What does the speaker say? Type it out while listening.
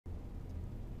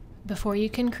Before you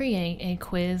can create a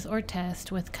quiz or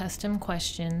test with custom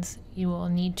questions, you will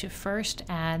need to first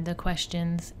add the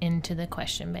questions into the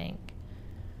question bank.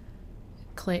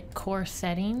 Click Course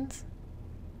Settings,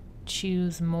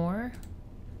 choose More,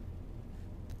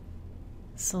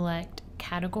 select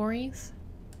Categories,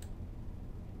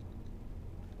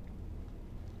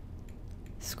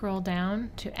 scroll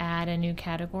down to add a new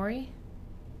category.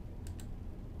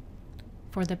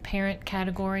 For the parent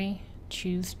category,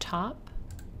 choose Top.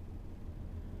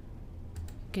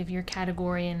 Give your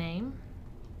category a name.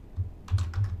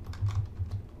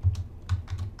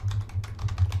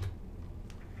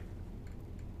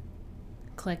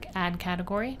 Click Add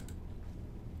Category.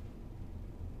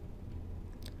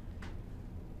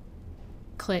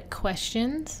 Click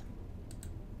Questions.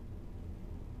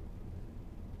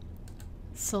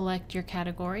 Select your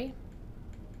category.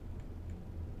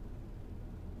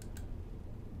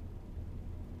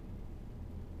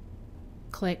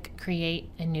 Click Create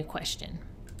a new question.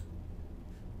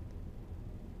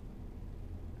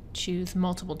 Choose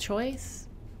multiple choice.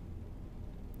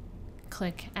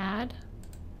 Click Add.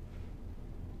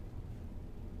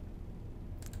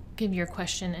 Give your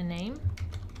question a name.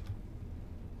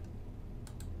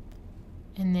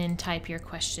 And then type your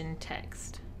question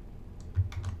text.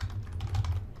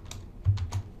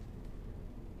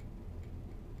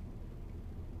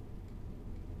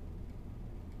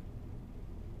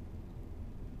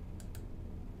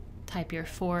 Type your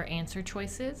 4 answer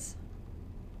choices.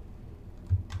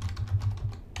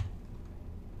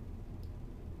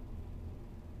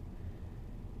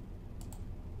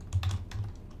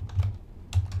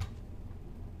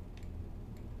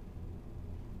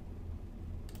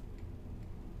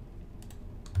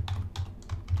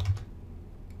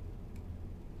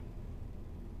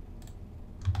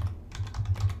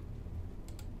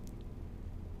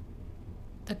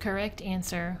 The correct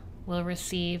answer will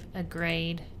receive a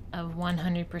grade of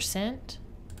 100%.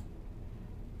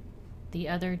 The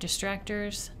other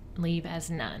distractors leave as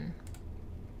none.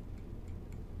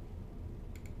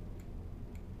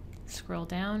 Scroll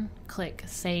down, click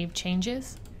Save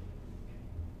Changes.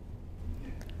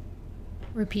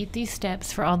 Repeat these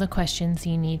steps for all the questions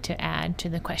you need to add to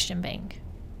the question bank.